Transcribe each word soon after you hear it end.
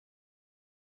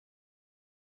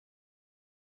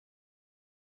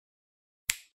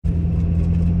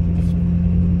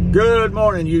Good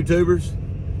morning, YouTubers.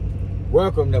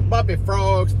 Welcome to Puppy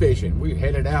Frogs Fishing. We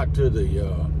headed out to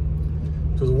the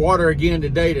water again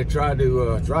today to try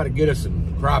to get us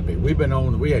some crappie.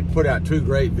 We had put out two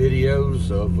great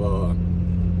videos of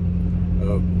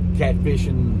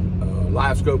catfishing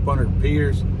Livescope under the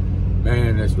piers.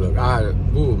 Man,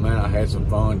 I had some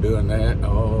fun doing that.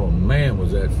 Oh man,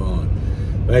 was that fun.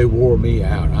 They wore me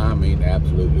out. I mean,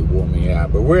 absolutely wore me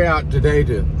out. But we're out today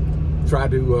to try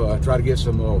to get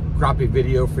some more crappie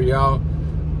video for y'all.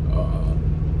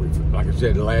 Like I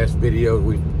said, the last video,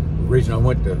 the reason I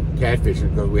went to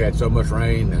catfishing because we had so much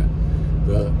rain.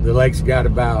 The lakes got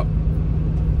about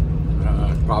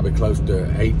probably close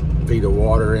to 8 feet of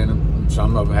water in them.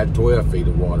 Some of them had 12 feet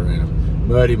of water in them.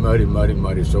 Muddy, muddy, muddy,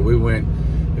 muddy. So we went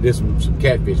and did some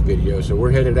catfish videos. So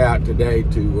we're headed out today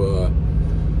to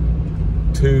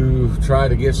try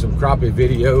to get some crappie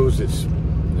videos.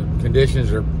 The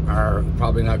conditions are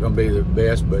probably not going to be the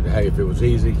best, but hey, if it was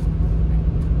easy,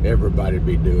 everybody'd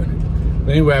be doing it.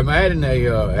 But anyway, I'm adding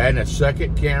a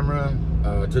second camera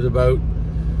to the boat,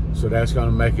 so that's going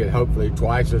to make it hopefully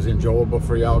twice as enjoyable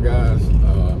for y'all guys.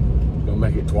 Gonna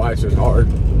make it twice as hard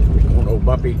on old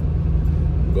Bumpy.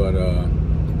 But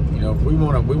you know, we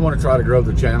want to try to grow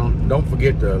the channel. Don't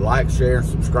forget to like, share, and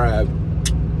subscribe,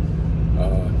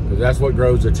 because that's what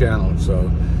grows the channel.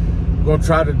 So we're gonna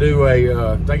try to do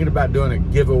thinking about doing a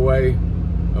giveaway.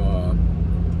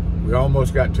 We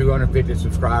almost got 250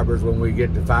 subscribers. When we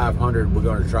get to 500, we're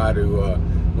going to try to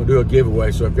we'll do a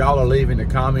giveaway. So if y'all are leaving the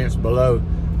comments below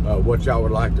what y'all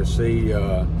would like to see,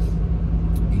 you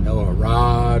know, a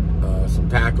rod, some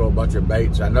tackle, a bunch of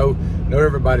baits. I know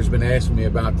everybody's been asking me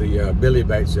about the billy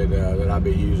baits that I'll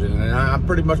be using, and I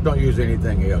pretty much don't use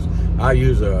anything else. I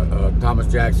use a Thomas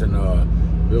Jackson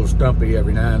little stumpy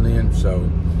every now and then. So,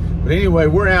 but anyway,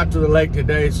 we're out to the lake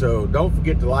today, so don't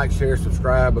forget to like, share,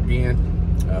 subscribe again.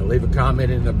 Leave a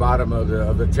comment in the bottom of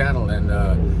the channel, and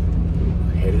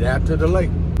headed out to the lake.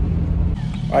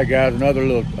 All right, guys, another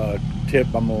little tip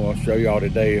I'm gonna show y'all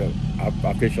today.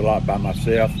 I fish a lot by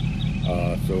myself,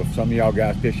 so if some of y'all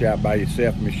guys fish out by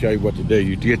yourself, let me show you what to do.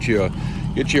 You get you a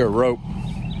rope.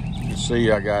 You can see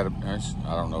I got I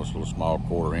don't know, it's a little small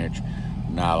 1/4 inch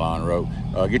nylon rope.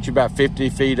 Get you about 50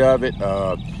 feet of it.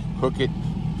 Hook it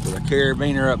with a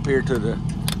carabiner up here to the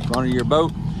front of your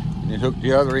boat, and then hook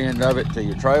the other end of it to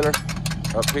your trailer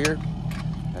up here,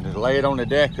 and just lay it on the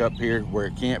deck up here where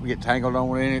it can't get tangled on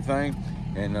with anything.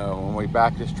 And when we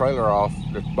back this boat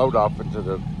off into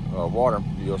the water,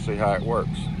 you'll see how it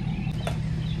works.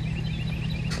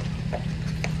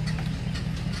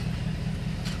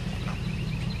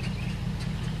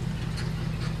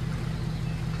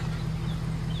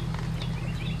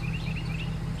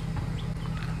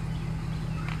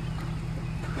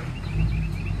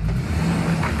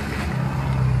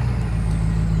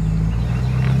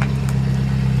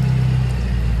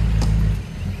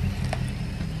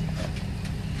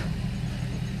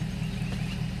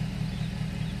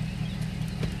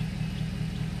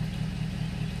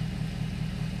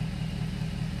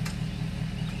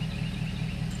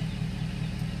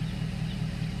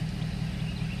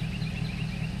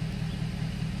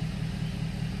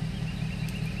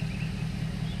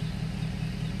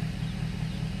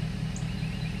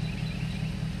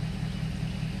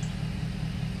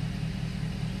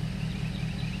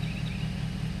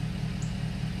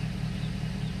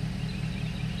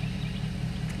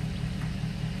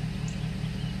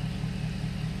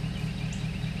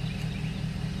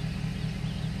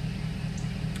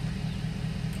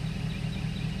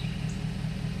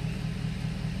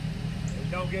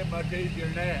 Don't get much easier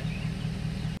than that.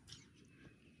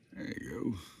 There you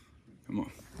go. Come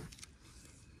on.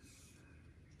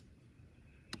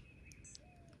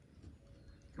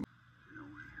 Come on. Get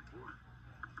over here, boy.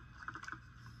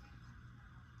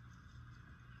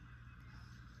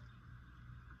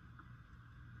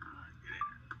 All right, get in there.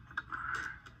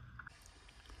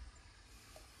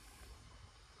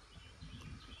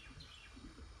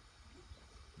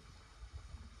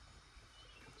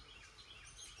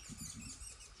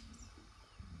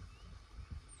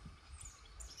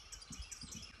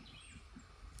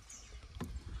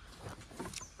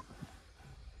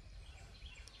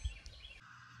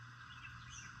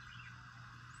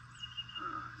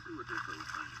 See what this little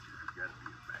thing is. It's got to be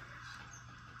a bass.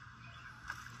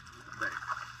 A bass.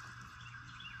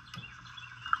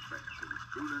 Bass. It was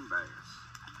schooling bass.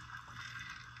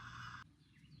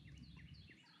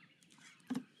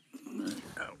 There you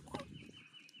go.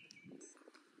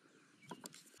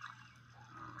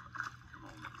 Come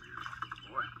on over here,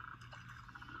 boy.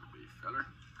 Little beef feller.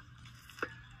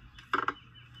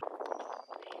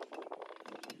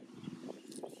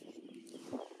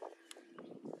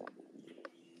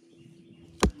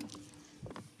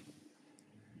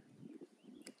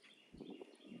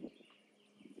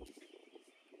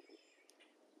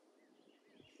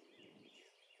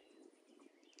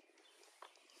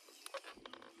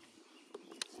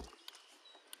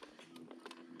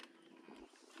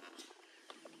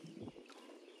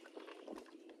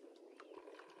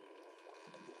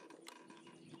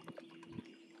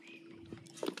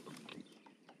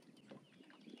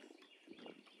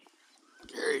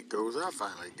 goes. I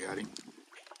finally got him.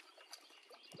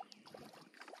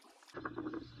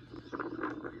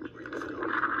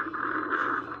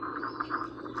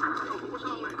 What's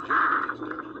all that jumping and stuff?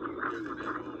 What are you doing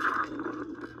that all?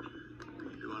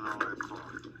 You doing all that for?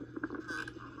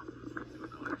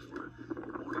 Doing all that for?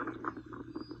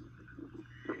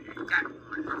 Got him.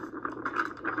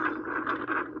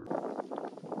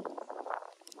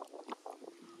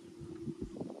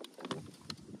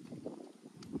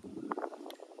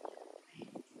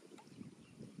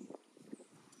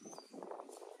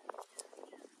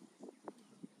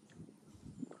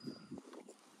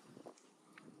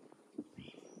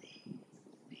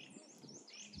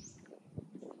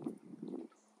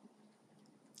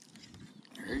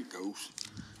 There he goes.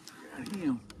 Got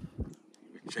him.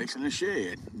 Chasing a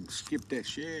shed. Skipped that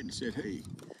shed and said, hey,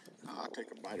 I'll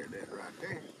take a bite of that right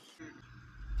there.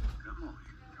 Come on.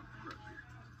 Come on up here.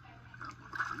 Come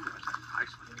on. Ooh, that's a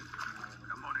nice one.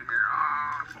 Come on in here.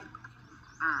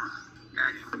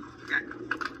 Got him. Got him.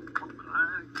 Hook the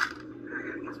line. I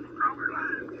gotta get some stronger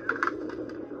line.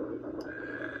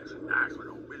 That's a nice one.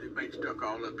 Old Billy Bait stuck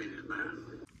all up in his mouth.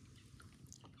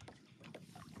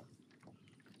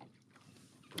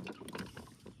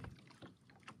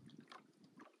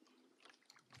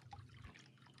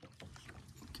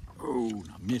 Oh,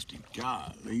 I missed him.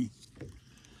 Golly.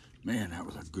 Man, that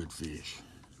was a good fish.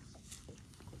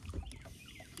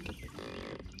 There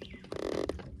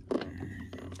he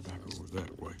goes back over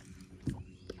that way.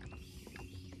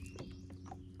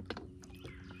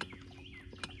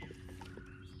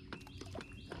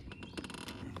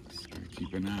 Gotta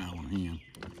keep an eye on him.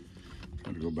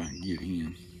 Try to go back and get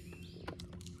him.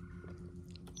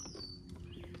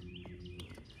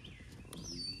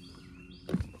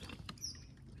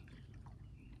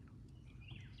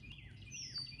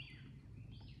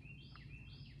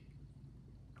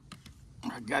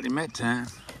 I got him that time.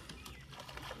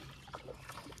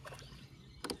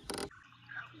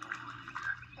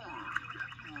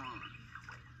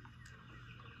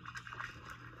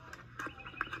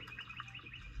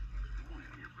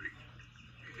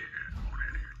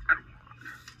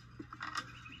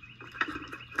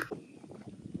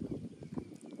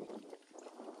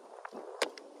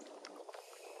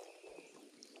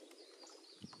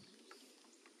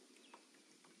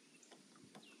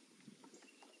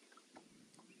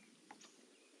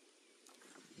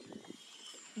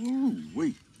 Ooh,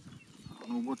 wait. I don't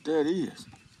know what that is. Gotta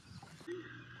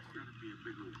be a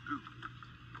big old goose.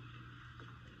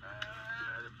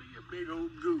 Gotta be a big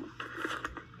old goose.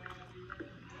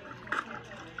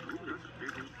 Ooh, that's a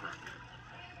big old crappie.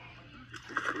 That's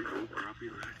a big old crappie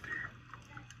right there.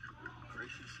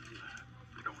 Gracious alive.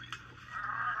 Get on him.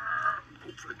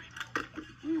 Oh, flippy.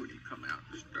 Ooh, he come out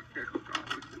and stuck that hook all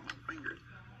the way through my finger.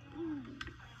 Ooh.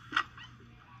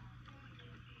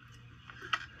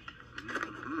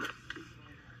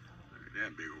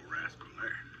 That big old rascal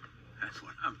there. That's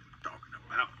what I'm talking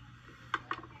about.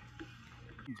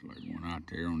 Looks like one out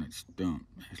there on that stump.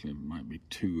 Actually, there might be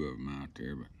two of them out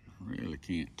there, but I really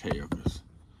can't tell because it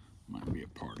might be a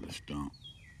part of the stump.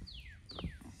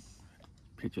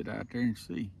 Pitch it out there and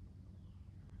see.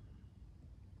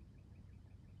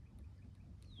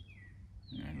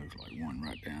 Yeah, it looks like one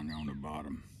right down there on the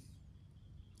bottom.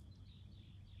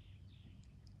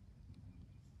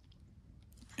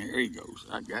 There he goes.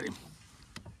 I got him.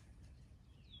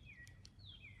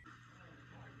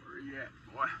 Where you at,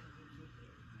 boy?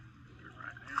 You're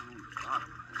right down on the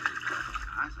bottom.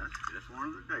 Nice. That's one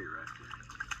of the day right there.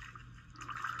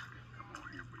 Come on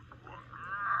here, big boy.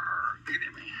 Get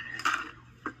him in.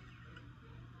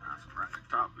 Nice one right at the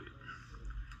top of it.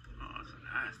 Oh, it's a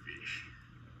nice fish.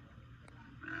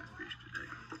 Nice fish today.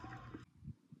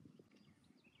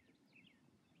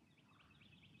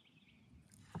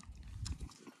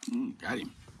 Got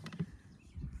him.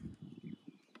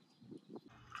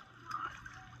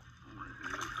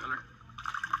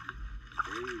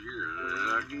 Here's your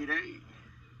lucky day.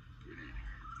 Get in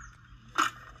here.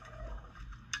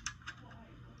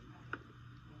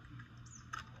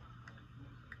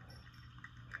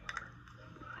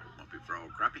 Lumpy frog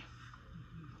crappie.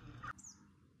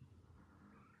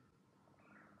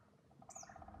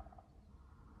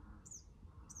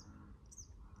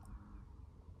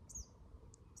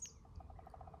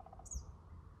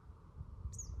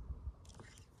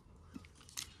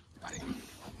 Got him.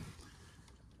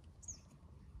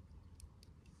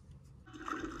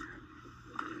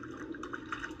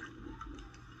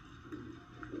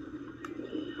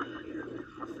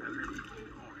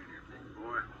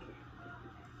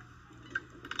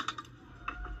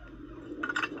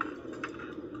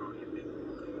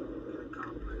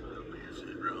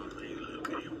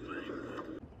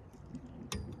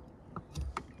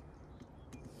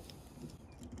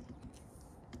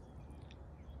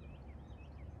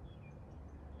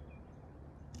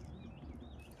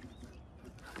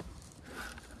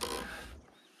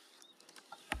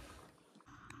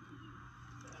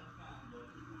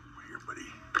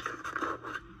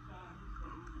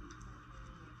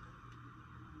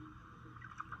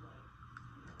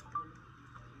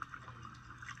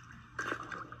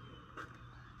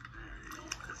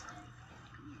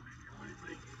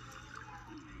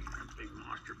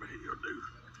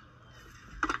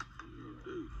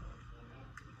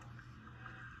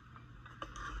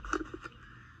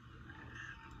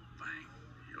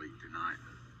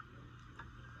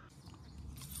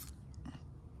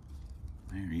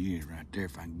 there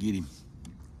if I can get him.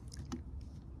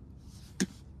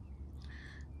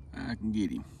 I can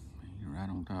get him. He's right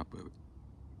on top of it.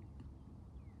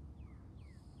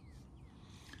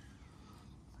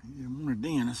 Yeah, I'm on it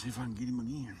then. Let's see if I can get him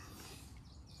again.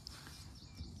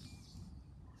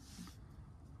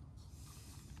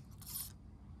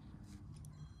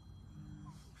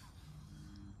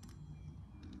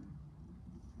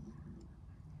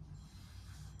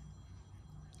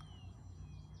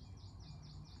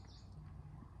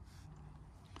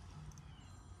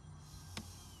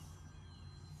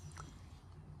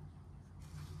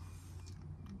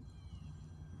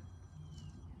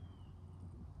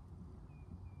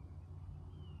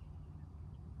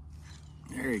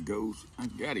 There he goes. I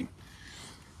got him.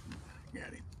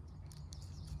 Got him.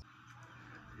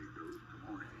 There he goes. Come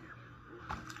on in here.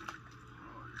 Oh,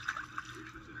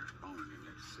 there's in there spawning in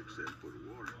that 6-7 foot of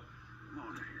water. Come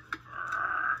on in here.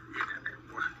 Get in there,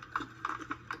 boy.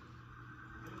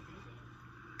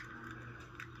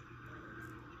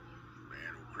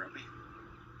 Man, old crappie.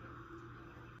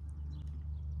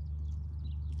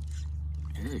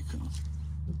 There he comes.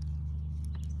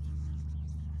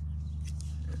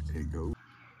 There he goes.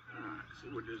 Alright, see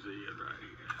what this is right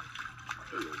here.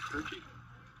 A little perchy.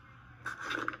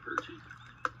 Perchy.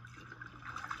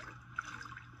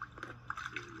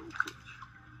 A little perch.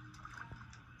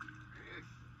 Hey,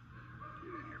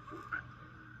 get in here, boy.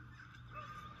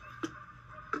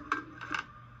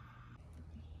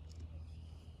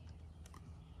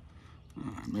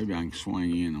 Alright, maybe I can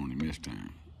swing in on him this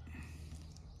time.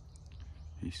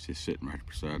 He's just sitting right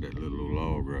beside that little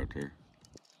log right there.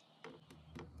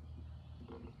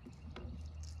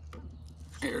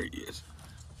 There he is.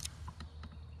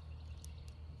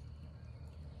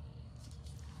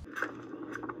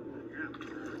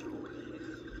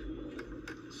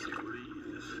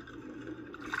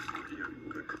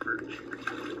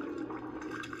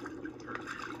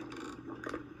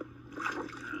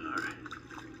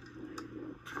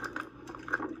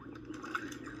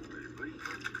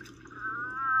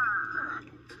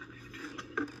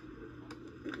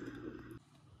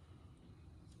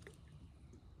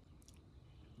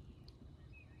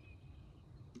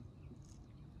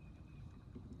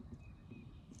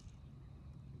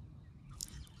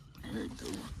 There you go.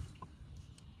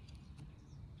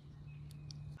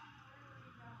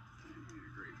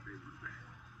 Great big one.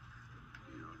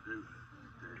 You don't do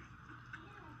that.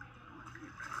 I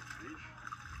can't bad fish.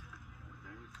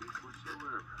 Bad fish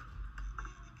whatsoever.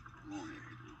 Come on in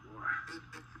here,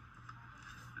 boy.